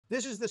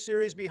This is the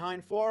series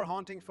behind 4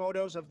 haunting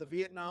photos of the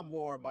Vietnam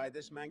War by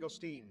this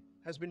mangosteen.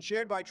 Has been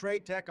shared by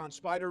Trade Tech on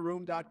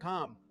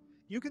SPYDERUM.com.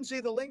 You can see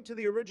the link to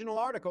the original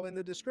article in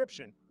the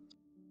description.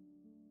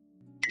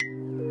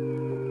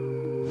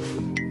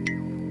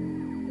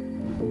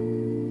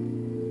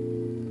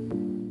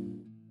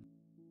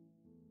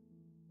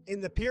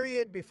 In the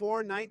period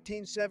before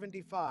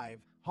 1975,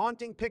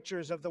 haunting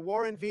pictures of the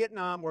war in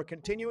Vietnam were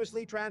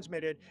continuously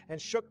transmitted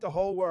and shook the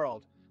whole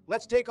world.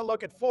 Let's take a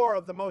look at 4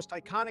 of the most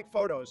iconic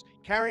photos,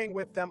 carrying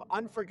with them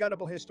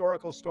unforgettable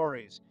historical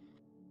stories.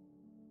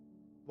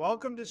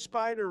 Welcome to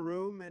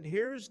SPYDERUM, and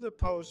here's the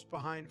post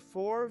behind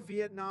 4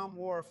 Vietnam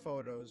War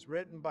photos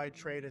written by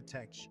Trade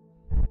Tech.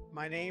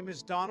 My name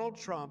is Donald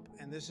Trump,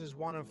 and this is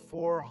one of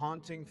 4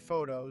 haunting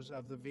photos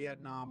of the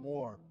Vietnam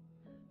War.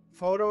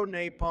 Photo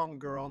Napalm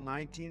Girl,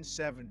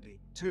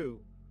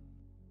 1972.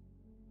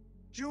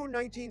 June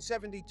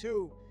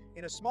 1972,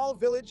 in a small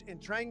village in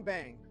Trang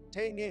Bang,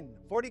 Tay Ninh,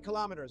 40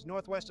 kilometers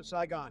northwest of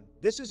Saigon.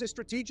 This is a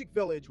strategic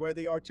village where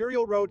the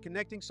arterial road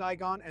connecting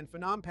Saigon and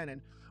Phnom Penh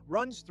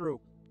runs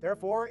through.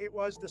 Therefore, it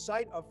was the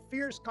site of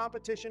fierce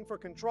competition for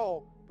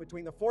control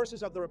between the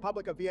forces of the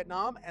Republic of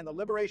Vietnam and the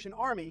Liberation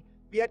Army,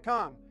 Viet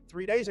Cong.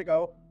 3 days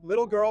ago,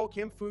 little girl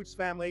Kim Phuc's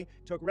family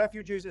took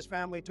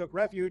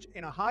refuge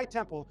in a high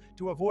temple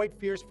to avoid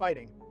fierce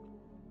fighting.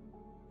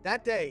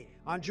 That day,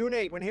 on June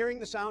 8, when hearing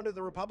the sound of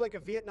the Republic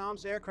of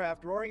Vietnam's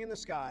aircraft roaring in the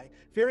sky,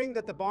 fearing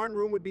that the barn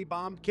room would be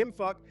bombed, Kim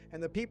Phuc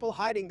and the people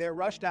hiding there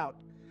rushed out.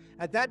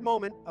 At that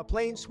moment, a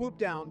plane swooped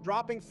down,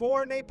 dropping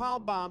 4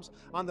 napalm bombs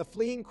on the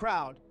fleeing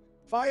crowd.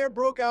 Fire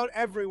broke out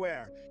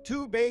everywhere.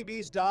 2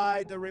 babies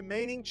died. The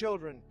remaining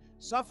children,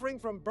 suffering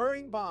from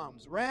burning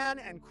bombs, ran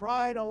and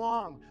cried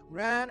along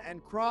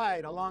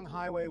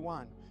Highway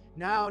 1,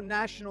 now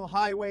National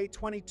Highway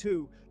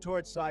 22,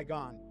 towards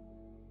Saigon.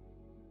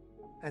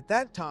 At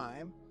that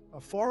time, a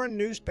foreign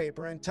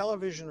newspaper and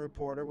television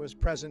reporter was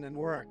present and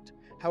worked.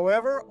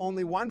 However,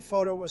 only one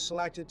photo was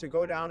selected to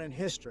go down in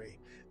history.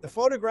 The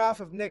photograph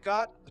of Nic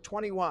Ott,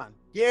 21.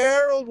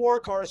 Year-old war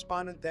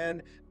correspondent,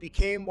 then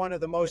became one of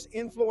the most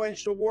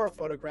influential war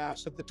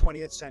photographs of the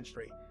 20th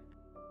century.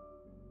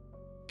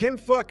 Kim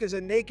Phuc is a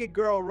naked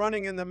girl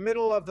running in the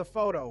middle of the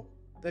photo.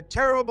 The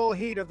terrible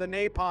heat of the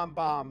napalm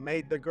bomb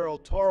made the girl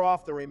tore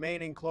off the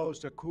remaining clothes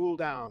to cool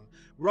down,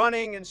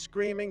 running and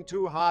screaming,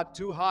 "Too hot,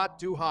 too hot,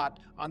 too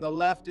hot." On the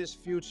left is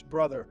Phuc's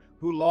brother,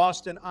 who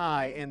lost an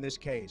eye in this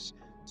case.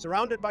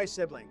 Surrounded by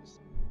siblings,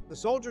 the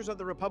soldiers of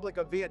the Republic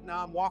of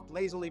Vietnam walked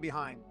lazily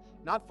behind.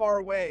 Not far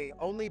away,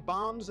 only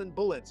bombs and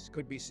bullets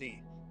could be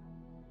seen.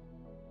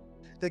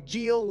 The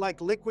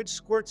gel-like liquid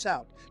squirts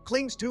out,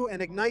 clings to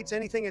and ignites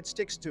anything it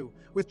sticks to,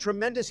 with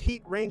tremendous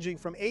heat ranging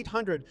from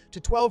 800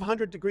 to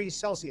 1200 degrees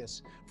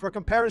Celsius. For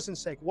comparison's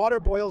sake, water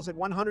boils at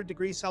 100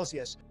 degrees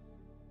Celsius.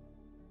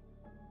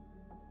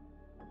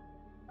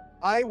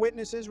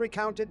 Eyewitnesses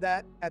recounted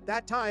that, at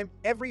that time,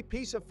 every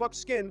piece of Phuc's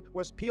skin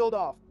was peeled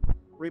off.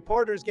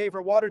 Reporters gave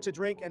her water to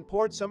drink and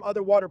poured some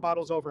other water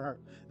bottles over her.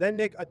 Then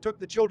Nic took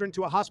the children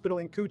to a hospital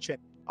in Cu Chi.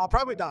 "I'll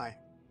probably die,"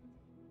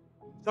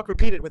 Phuc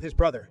repeated with his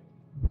brother.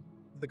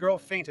 The girl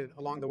fainted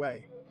along the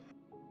way.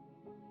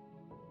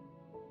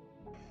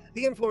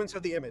 The influence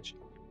of the image.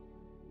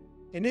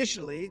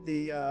 Initially,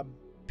 the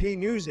P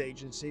News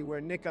agency where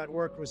Nic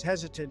worked was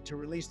hesitant to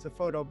release the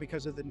photo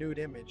because of the nude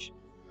image.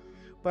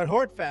 But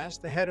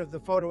Hortfast, the head of the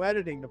photo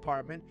editing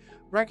department,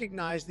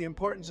 recognized the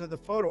importance of the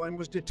photo and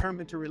was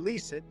determined to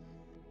release it.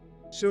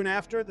 Soon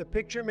after, the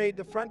picture made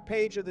the front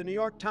page of the New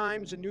York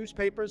Times and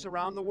newspapers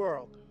around the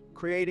world,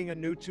 creating a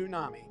new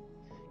tsunami.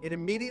 It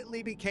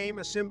immediately became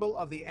a symbol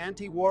of the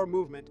anti-war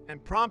movement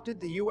and prompted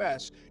the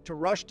U.S. to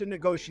rush to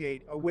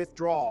negotiate a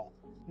withdrawal.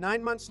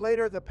 9 months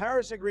later, the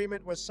Paris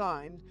Agreement was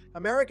signed.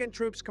 American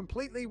troops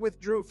completely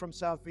withdrew from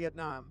South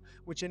Vietnam,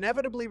 which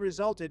inevitably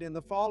resulted in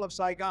the fall of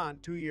Saigon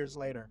 2 years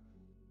later.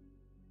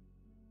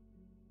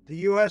 The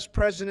U.S.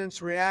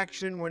 president's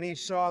reaction when he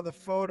saw the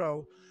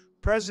photo: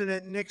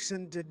 President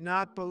Nixon did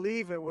not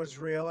believe it was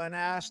real and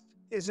asked,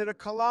 "Is it a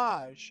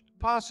collage?"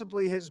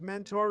 Possibly his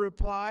mentor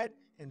replied,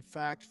 "In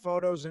fact,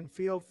 photos and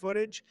field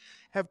footage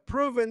have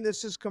proven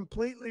this is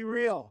completely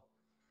real."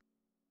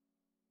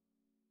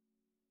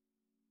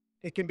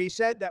 It can be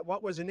said that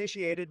what was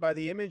initiated by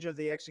the image of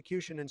the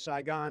execution in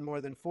Saigon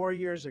more than 4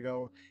 years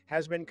ago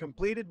has been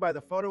completed by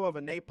the photo of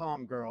a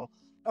napalm girl.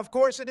 Of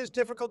course, it is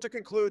difficult to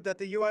conclude that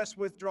the U.S.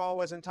 withdrawal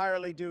was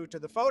entirely due to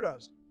the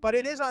photos, but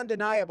it is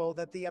undeniable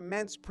that the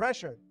immense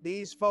pressure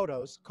these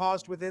photos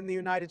caused within the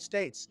United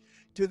States.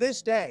 To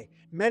this day,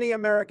 many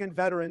American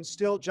veterans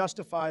still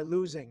justify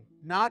losing,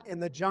 not in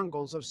the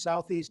jungles of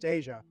Southeast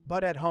Asia,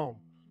 but at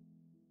home.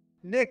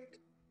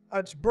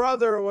 Nic's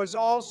brother was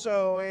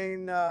also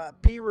a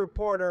P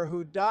reporter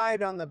who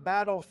died on the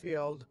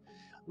battlefield.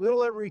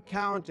 Little it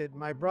recounted,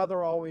 my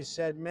brother always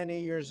said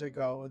many years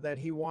ago that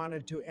he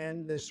wanted to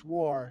end this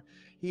war.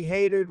 He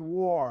hated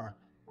war.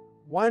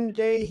 One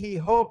day he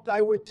hoped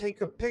I would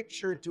take a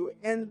picture to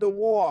end the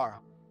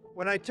war.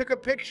 When I took a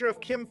picture of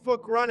Kim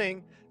Phuc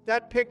running,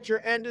 that picture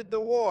ended the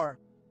war.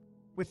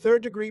 With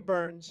third-degree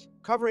burns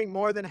covering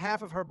more than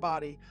half of her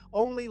body,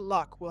 only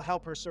luck will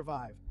help her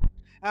survive.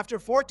 After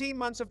 14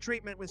 months of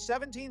treatment with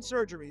 17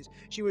 surgeries,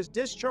 she was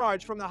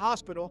discharged from the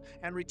hospital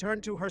and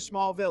returned to her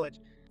small village.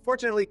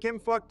 Fortunately, Kim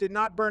Phuc did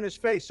not burn his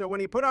face, so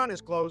when he put on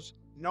his clothes,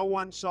 no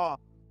one saw.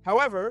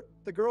 However,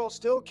 the girl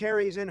still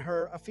carries in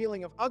her a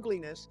feeling of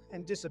ugliness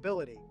and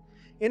disability.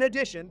 In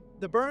addition,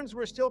 the burns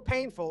were still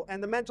painful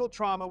and the mental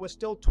trauma was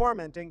still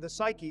tormenting the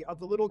psyche of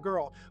the little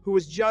girl, who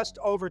was just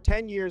over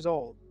 10 years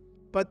old.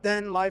 But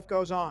then life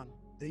goes on.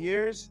 The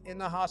years in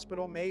the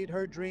hospital made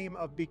her dream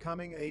of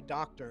becoming a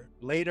doctor.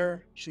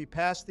 Later, she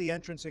passed the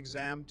entrance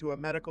exam to a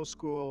medical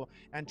school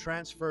and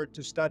transferred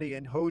to study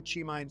in Ho Chi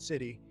Minh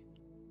City.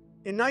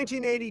 In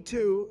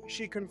 1982,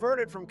 she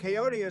converted from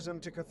Chaotism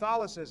to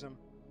Catholicism.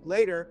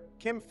 Later,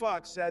 Kim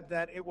Phuc said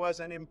that it was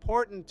an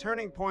important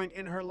turning point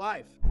in her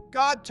life.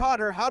 God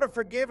taught her how to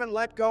forgive and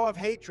let go of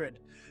hatred,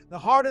 the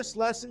hardest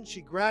lesson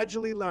she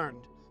gradually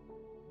learned.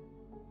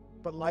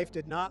 But life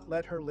did not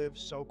let her live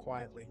so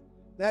quietly.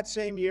 That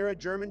same year, a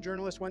German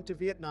journalist went to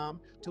Vietnam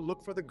to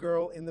look for the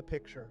girl in the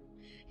picture.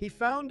 He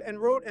found and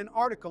wrote an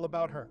article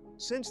about her.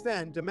 Since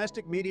then,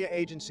 domestic media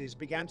agencies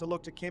began to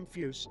look to Kim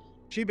Phuc.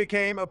 She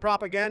became a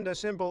propaganda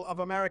symbol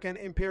of American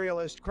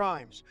imperialist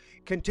crimes.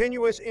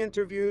 Continuous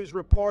interviews,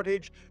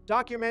 reportage,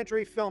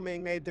 documentary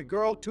filming made the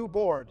girl too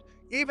bored.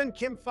 Even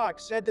Kim Phuc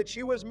said that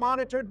she was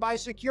monitored by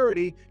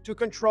security to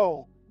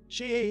control.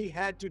 She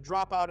had to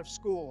drop out of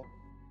school.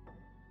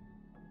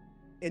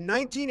 In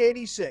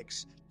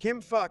 1986, Kim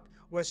Phuc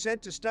was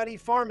sent to study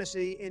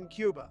pharmacy in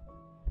Cuba.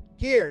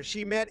 Here,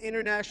 she met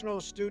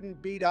international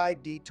student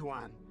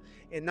ViedubAI.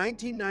 In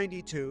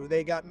 1992,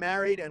 they got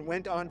married and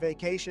went on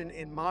vacation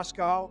in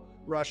Moscow,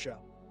 Russia.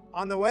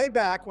 On the way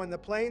back, when the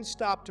plane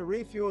stopped to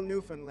refuel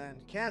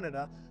Newfoundland,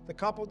 Canada, the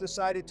couple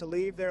decided to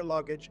leave their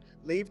luggage,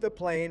 leave the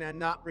plane, and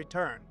not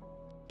return.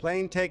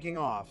 Plane taking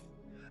off.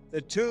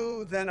 The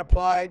two then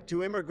applied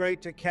to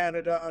immigrate to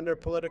Canada under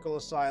political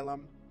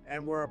asylum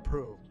and were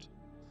approved.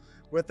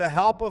 With the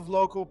help of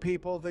local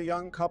people, the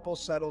young couple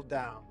settled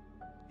down.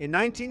 In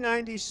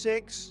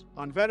 1996,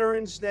 on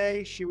Veterans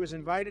Day, she was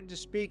invited to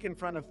speak in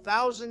front of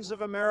thousands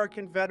of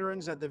American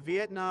veterans at the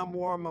Vietnam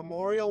War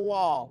Memorial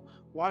Wall,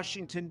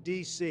 Washington,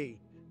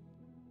 D.C.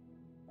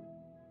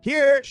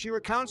 Here, she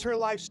recounts her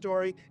life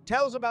story,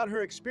 tells about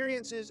her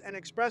experiences, and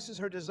expresses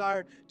her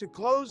desire to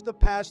close the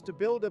past to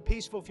build a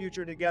peaceful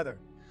future together.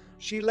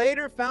 She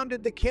later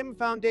founded the Kim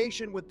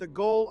Foundation with the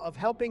goal of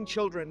helping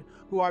children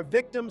who are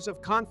victims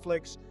of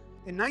conflicts.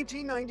 In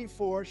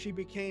 1994, she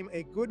became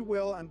a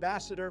Goodwill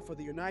Ambassador for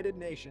the United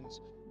Nations.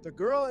 The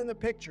girl in the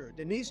picture,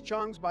 Denise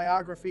Chung's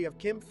biography of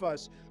Kim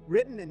Phuc,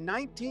 written in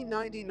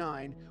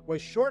 1999,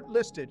 was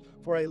shortlisted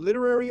for a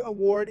literary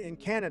award in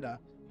Canada.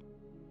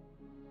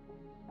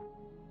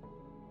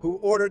 Who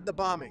ordered the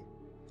bombing?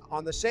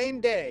 On the same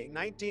day,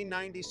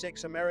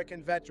 1996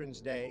 American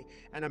Veterans Day,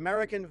 an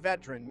American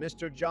veteran,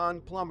 Mr.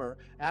 John Plummer,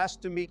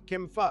 asked to meet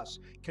Kim Phuc,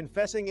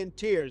 confessing in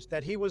tears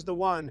that he was the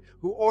one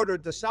who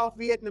ordered the South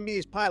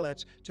Vietnamese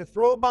pilots to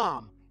throw a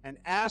bomb and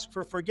ask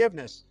for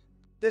forgiveness.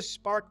 This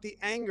sparked the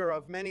anger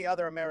of many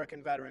other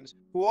American veterans,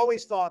 who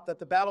always thought that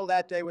the battle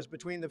that day was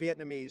between the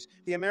Vietnamese.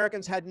 The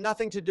Americans had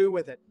nothing to do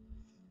with it.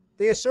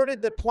 They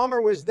asserted that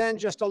Plummer was then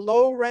just a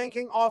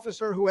low-ranking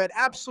officer who had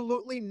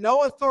absolutely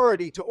no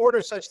authority to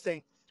order such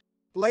things.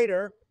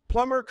 Later,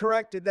 Plummer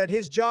corrected that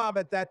his job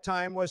at that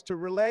time was to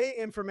relay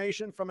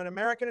information from an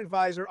American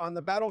advisor on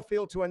the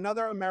battlefield to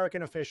another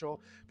American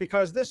official,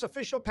 because this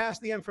official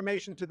passed the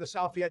information to the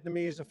South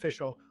Vietnamese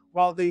official,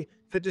 while the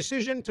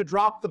decision to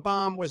drop the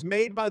bomb was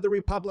made by the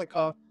Republic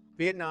of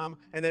Vietnam,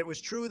 and that it was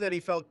true that he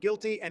felt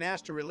guilty and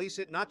asked to release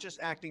it, not just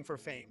acting for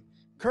fame.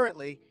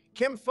 Currently,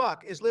 Kim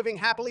Phuc is living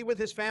happily with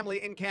his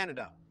family in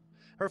Canada.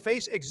 Her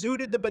face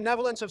exuded the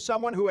benevolence of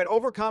someone who had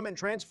overcome and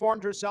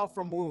transformed herself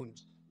from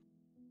wounds.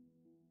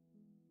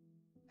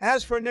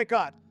 As for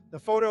Nicot, the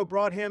photo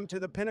brought him to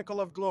the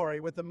pinnacle of glory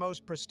with the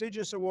most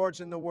prestigious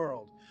awards in the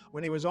world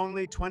when he was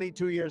only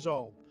 22 years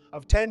old.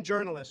 Of 10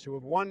 journalists who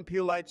have won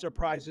Pulitzer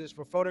Prizes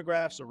for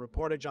photographs or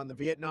reportage on the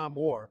Vietnam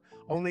War,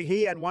 only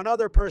he and one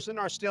other person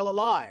are still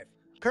alive.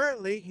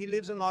 Currently, he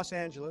lives in Los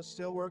Angeles,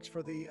 still works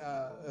for the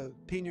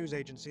P News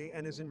agency,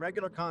 and is in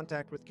regular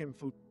contact with Kim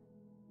Phuc.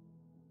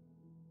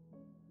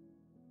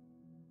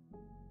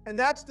 And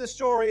that's the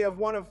story of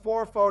one of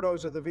 4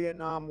 photos of the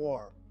Vietnam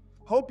War.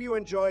 Hope you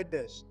enjoyed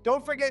this.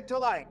 Don't forget to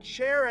like,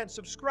 share, and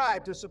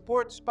subscribe to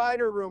support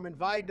SPYDERUM and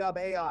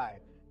ViedubAI.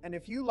 And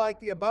if you like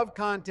the above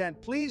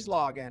content, please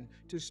log in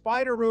to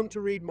SPYDERUM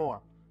to read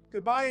more.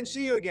 Goodbye and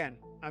see you again.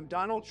 I'm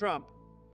Donald Trump.